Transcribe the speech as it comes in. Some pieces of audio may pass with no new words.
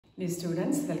Dear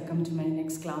students, welcome to my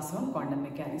next class on quantum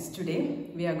mechanics. Today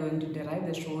we are going to derive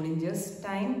the Schrodinger's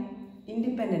time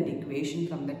independent equation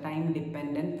from the time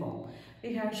dependent form.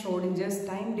 We have Schrodinger's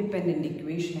time dependent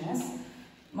equation as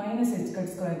minus h cut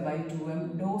square by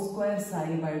 2m dou square psi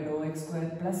by dou x square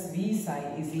plus v psi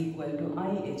is equal to I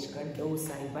h cut dou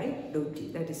psi by dou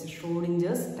t. That is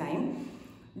Schrodinger's time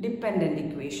dependent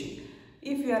equation.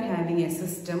 If you are having a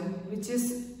system which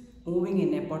is moving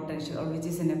in a potential or which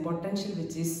is in a potential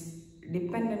which is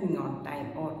dependent on time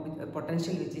or with a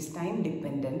potential which is time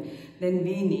dependent, then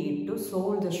we need to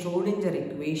solve the Schrodinger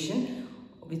equation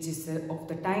which is of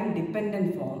the time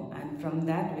dependent form, and from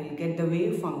that we will get the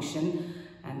wave function,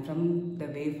 and from the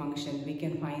wave function we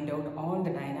can find out all the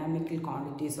dynamical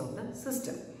quantities of the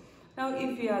system. Now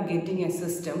if we are getting a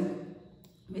system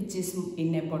which is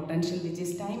in a potential which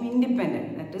is time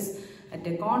independent, that is at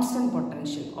a constant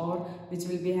potential or which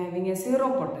will be having a zero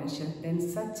potential, then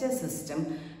such a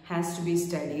system has to be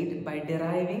studied by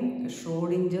deriving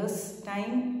Schrodinger's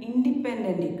time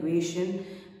independent equation,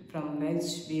 from which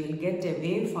we will get a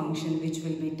wave function which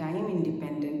will be time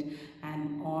independent,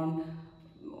 and on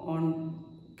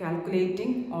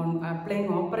calculating, on applying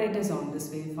operators on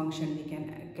this wave function, we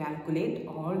can calculate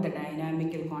all the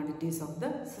dynamical quantities of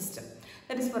the system.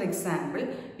 That is, for example,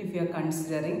 if you are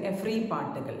considering a free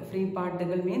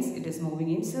particle means it is moving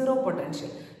in zero potential.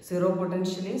 Zero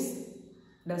potential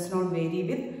does not vary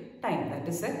with time. That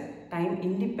is a time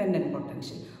independent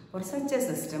potential. For such a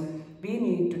system, we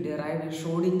need to derive a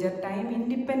Schrodinger time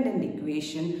independent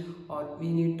equation, or we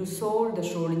need to solve the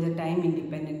Schrodinger time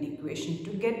independent equation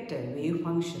to get a wave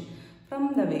function.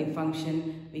 From the wave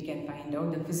function, we can find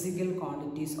out the physical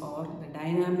quantities or the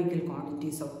dynamical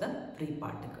quantities of the free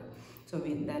particle. So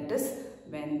that is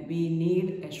when we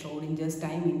need a Schrodinger's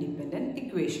time independent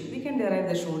equation. We can derive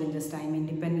the Schrodinger's time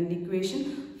independent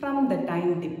equation from the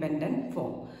time dependent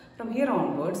form. From here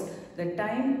onwards, the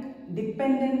time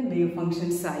dependent wave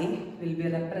function psi will be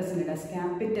represented as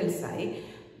capital Psi,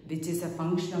 which is a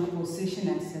function of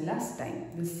position as well as time.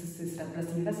 This is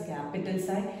represented as capital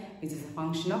Psi, which is a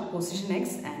function of position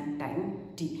x and time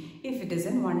t, if it is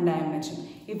in one dimension.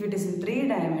 If it is in three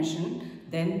dimension,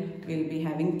 then we will be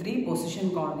having three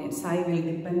position coordinates. Psi will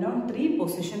depend on three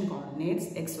position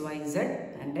coordinates, x, y, z,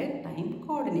 and a time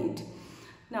coordinate.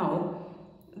 Now,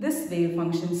 this wave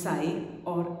function psi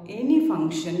or any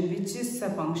function which is a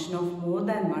function of more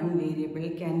than one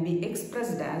variable can be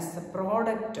expressed as the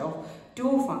product of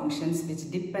two functions which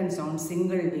depends on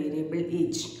single variable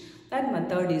each. That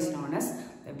method is known as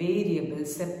the variable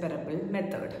separable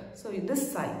method. So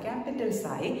this psi, capital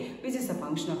Psi, which is a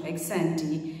function of x and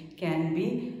t, can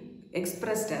be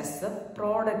expressed as the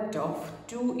product of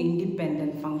two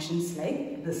independent functions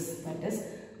like this. That is,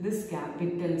 this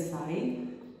capital Psi,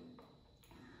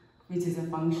 which is a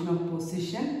function of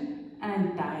position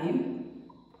and time,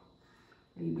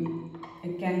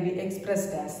 it can be expressed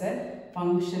as a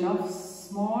function of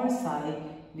small psi,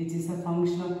 which is a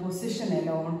function of position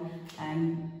alone,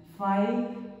 and phi,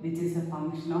 which is a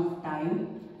function of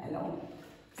time alone.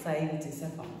 Psi, which is a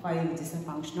phi, which is a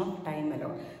function of time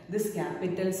alone. This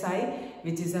capital Psi,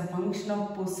 which is a function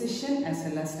of position as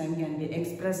well as time, can be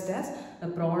expressed as the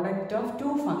product of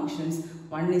two functions.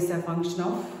 One is a function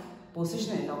of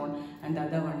position alone and the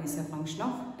other one is a function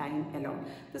of time alone.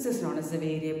 This is known as the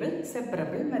variable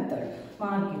separable method.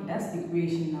 Mark it as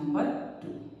equation number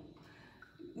 2.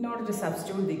 In order to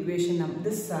substitute the equation number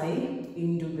this psi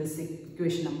into this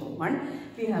equation number 1,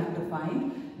 we have to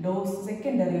find dou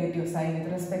second derivative of psi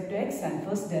with respect to x and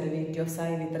first derivative of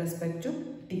psi with respect to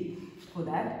t. For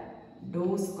that,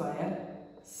 dou square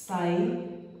psi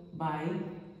by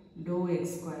dou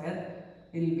x square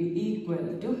will be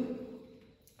equal to,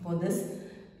 for this,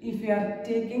 if we are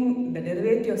taking the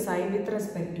derivative of psi with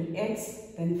respect to x,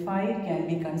 then phi can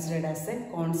be considered as a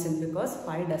constant because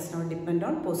phi does not depend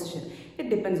on position. It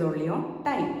depends only on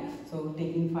time. So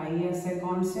taking phi as a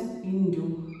constant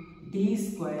into d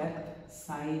square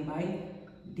psi by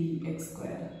dx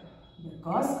square,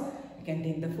 because you can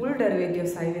take the full derivative of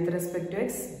psi with respect to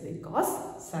x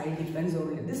because psi depends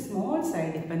only, this small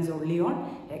psi depends only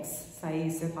on x. Psi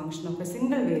is a function of a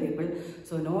single variable,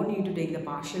 so no need to take the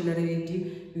partial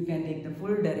derivative. You can take the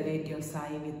full derivative of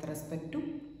psi with respect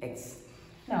to x.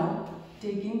 Now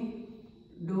taking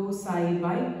dou psi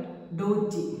by dou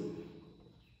t.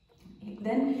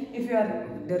 Then if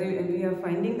we are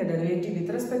finding the derivative with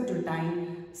respect to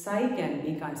time, psi can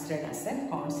be considered as a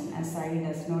constant as psi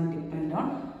does not depend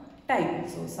on time.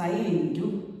 So psi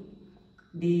into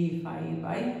d phi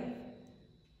by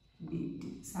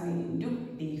dt, psi into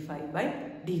d phi by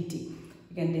dt.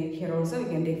 You can take here also, you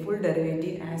can take full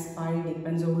derivative as phi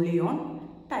depends only on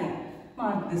time.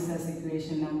 Mark this as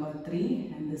equation number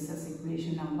 3 and this as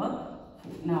equation number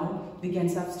 4. Now we can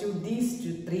substitute these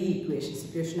three equations,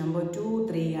 equation number 2,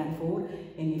 3 and 4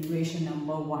 in equation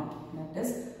number 1. That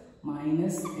is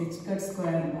minus h cut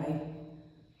square by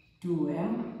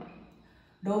 2m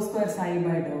dou square psi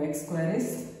by dou x square is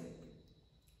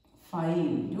 5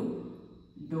 into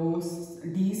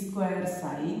d square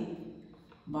psi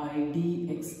by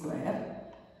dx square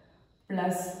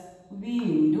plus v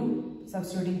into,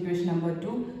 substituting equation number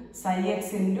 2, psi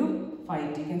x into phi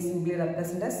t, can simply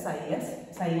represent as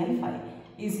psi and phi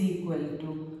is equal to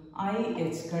I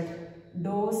h cut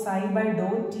dou psi by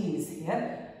dou t is here,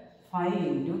 phi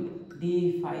into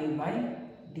d phi by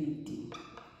dt.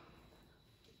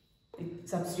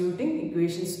 Substituting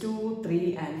equations 2,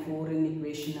 3 and 4 in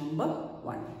equation number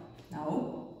 1. Now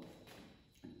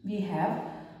we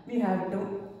have to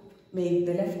make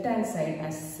the left hand side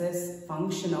as a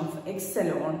function of x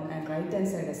alone and right hand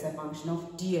side as a function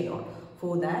of t alone.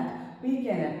 For that we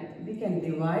can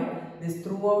divide this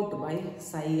throughout by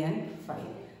psi and phi.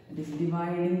 It is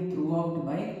dividing throughout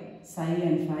by psi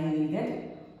and phi, we get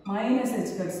minus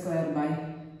h cut square by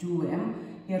 2m.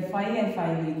 Here phi and phi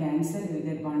will cancel, we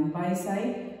get 1 by psi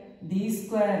d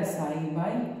square psi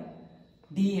by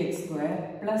dx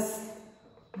square plus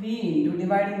v into,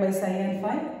 dividing by psi and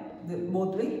phi,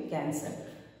 both will cancel,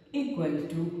 equal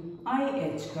to I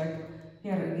h cut.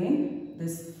 Here again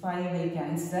this phi will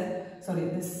cancel, sorry,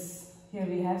 this here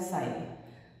we have psi.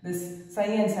 This psi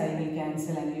and psi will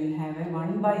cancel and you will have a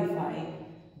 1 by phi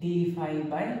d phi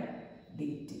by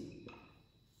dt.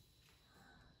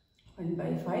 1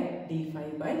 by phi d phi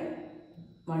by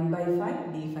 1 by phi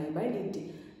d phi by dt.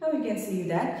 Now we can see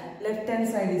that left hand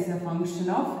side is a function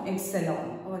of x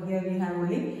alone. Over here we have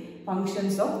only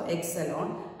functions of x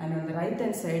alone, and on the right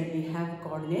hand side we have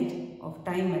coordinate of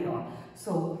time alone.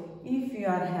 So if you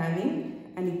are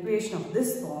having an equation of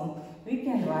this form, we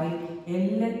can write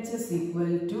LHS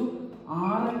equal to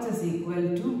RHS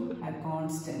equal to a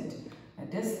constant.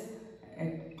 That is,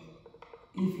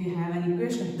 if you have an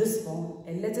equation of this form,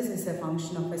 LHS is a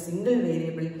function of a single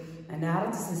variable and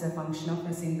RHS is a function of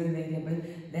a single variable,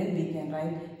 then we can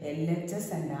write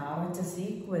LHS and RHS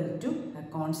equal to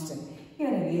a constant. Here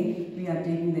again we are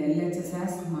taking the LHS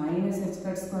as minus h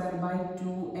cut square by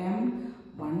 2m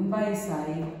 1 by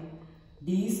psi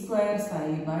d square psi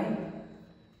by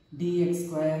dx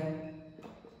square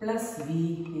plus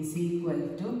v is equal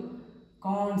to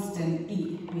constant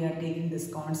E. We are taking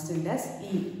this constant as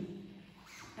E.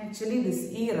 Actually this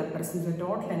E represents the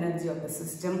total energy of the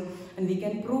system, and we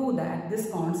can prove that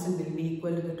this constant will be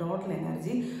equal to the total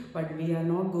energy, but we are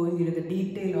not going into the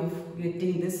detail of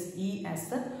getting this E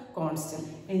as a constant.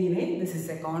 Anyway, this is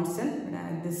a constant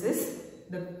and this is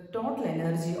the total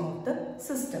energy of the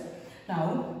system.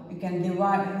 Now you can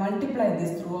multiply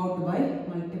this throughout by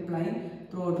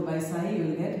psi, you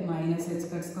will get minus h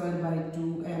cut square by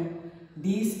 2m d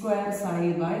square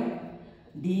psi by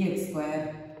dx square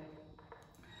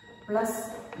plus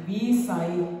v psi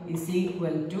is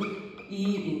equal to E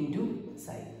into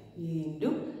psi,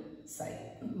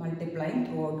 multiplying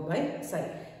throughout by psi.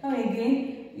 Now again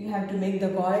you have to make the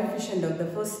coefficient of the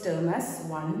first term as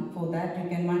 1. For that you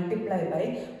can multiply by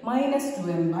minus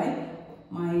 2m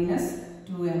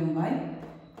by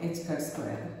h cut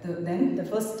square. Then the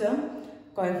first term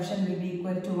coefficient will be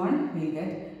equal to 1. We get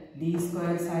d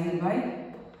square psi by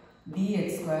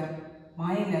dx square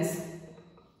minus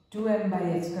 2m by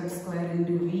h cut square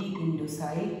into v into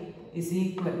psi is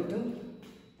equal to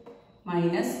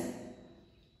minus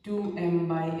 2m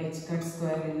by h cut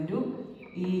square into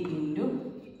E into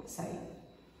psi.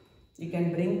 You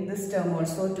can bring this term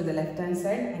also to the left hand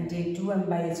side and take 2m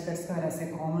by h cut square as a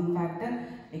common factor.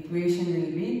 Equation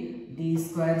will be d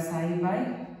square psi by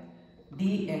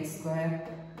dx square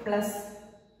plus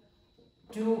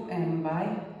 2m by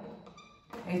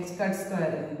h cut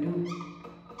square into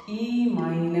E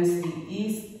minus V.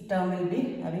 E term will be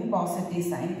having positive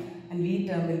sign and V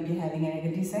term will be having a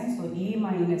negative sign. So E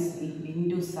minus V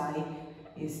into psi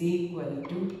is equal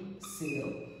to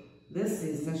 0. This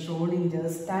is the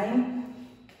Schrodinger's time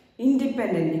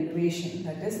independent equation.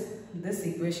 That is, this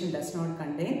equation does not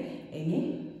contain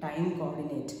any time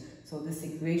coordinate. So this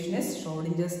equation is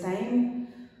Schrodinger's time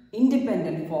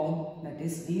independent form, that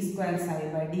is d square psi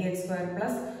by dx square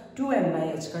plus 2m by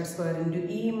h cut square into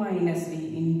E minus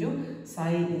V into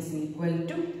psi is equal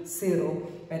to 0,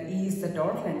 where E is the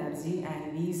total energy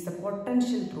and V is the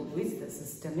potential through which the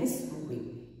system is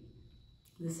moving.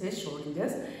 This is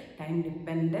Schrodinger's time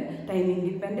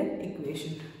independent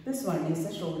equation. This one is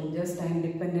the Schrodinger's time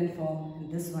dependent form,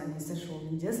 and this one is the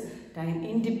Schrodinger's time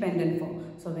independent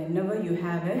form. So whenever you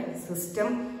have a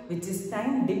system which is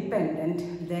time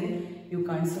dependent, then you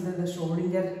consider the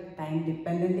Schrodinger time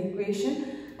dependent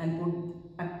equation and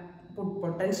put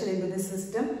potential into the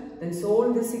system, then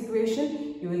solve this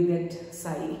equation, you will get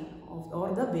psi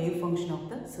or the wave function of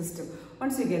the system.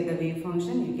 Once you get the wave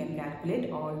function, you can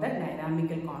calculate all the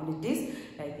dynamical quantities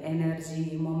like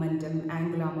energy, momentum,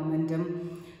 angular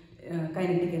momentum,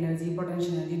 kinetic energy,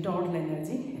 potential energy, total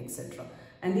energy, etc.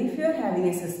 And if you are having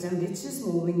a system which is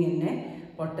moving in a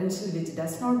potential which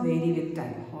does not vary with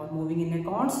time, or moving in a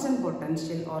constant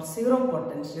potential or zero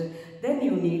potential, then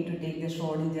you need to take the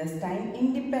Schrodinger's time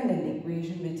independent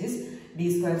equation, which is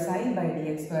d square psi by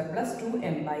dx square plus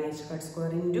 2m by h cut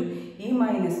square into e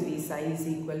minus v psi is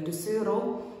equal to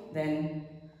 0. Then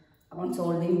on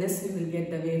solving this, you will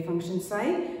get the wave function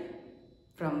psi,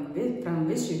 from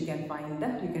which you can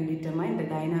determine the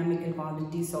dynamical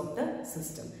quantities of the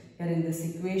system. Here in this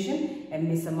equation, m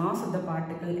is the mass of the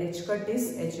particle, h cut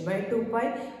is h by 2 pi,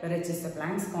 where h is the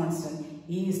Planck's constant,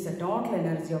 E is the total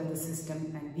energy of the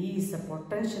system, and V is the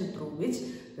potential through which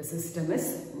the system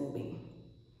is moving.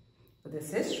 So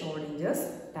this is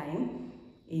Schrodinger's time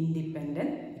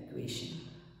independent equation.